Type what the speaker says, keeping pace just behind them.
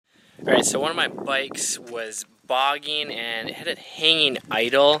Alright, so one of my bikes was bogging and it had it hanging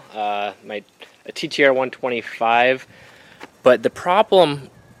idle, a TTR 125, but the problem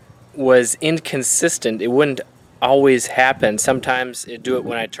was inconsistent. It wouldn't always happen. Sometimes it'd do it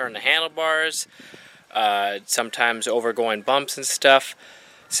when I turn the handlebars, sometimes over going bumps and stuff.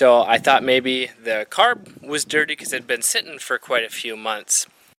 So I thought maybe the carb was dirty because it had been sitting for quite a few months.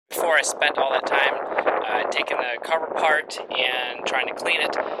 Before I spent all that time taking the carb apart and trying to clean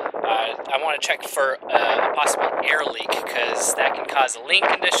it, I want to check for a possible air leak because that can cause a lean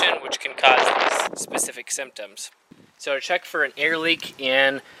condition, which can cause these specific symptoms. So to check for an air leak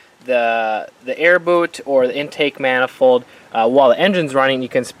in the air boot or the intake manifold, while the engine's running, you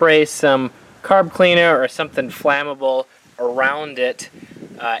can spray some carb cleaner or something flammable around it.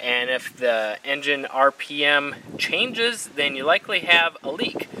 And if the engine RPM changes, then you likely have a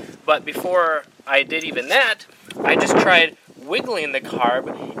leak. But before I did even that, I just tried wiggling the carb,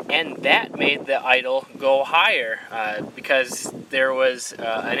 and that made the idle go higher because there was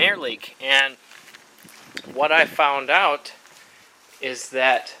an air leak. And what I found out is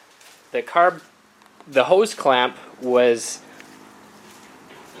that the hose clamp was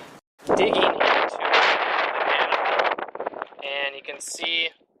digging into the manifold, and you can see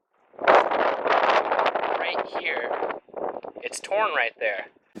right here, it's torn right there.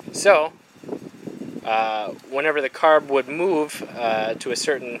 So, whenever the carb would move to a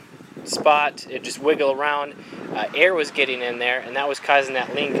certain spot, it just wiggle around, air was getting in there, and that was causing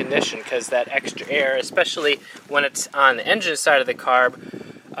that lean condition because that extra air, especially when it's on the engine side of the carb,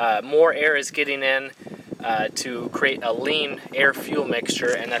 more air is getting in to create a lean air-fuel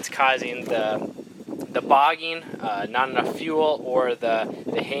mixture, and that's causing the bogging, not enough fuel, or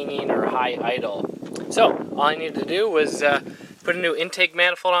the hanging or high idle. So all I needed to do was put a new intake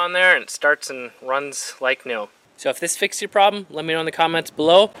manifold on there, and it starts and runs like new. So if this fixed your problem, let me know in the comments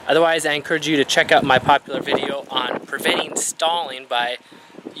below. Otherwise, I encourage you to check out my popular video on preventing stalling by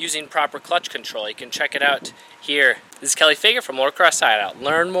using proper clutch control. You can check it out here. This is Kelly Fager from Motocross Hideout.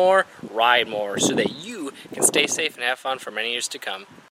 Learn more, ride more, so that you can stay safe and have fun for many years to come.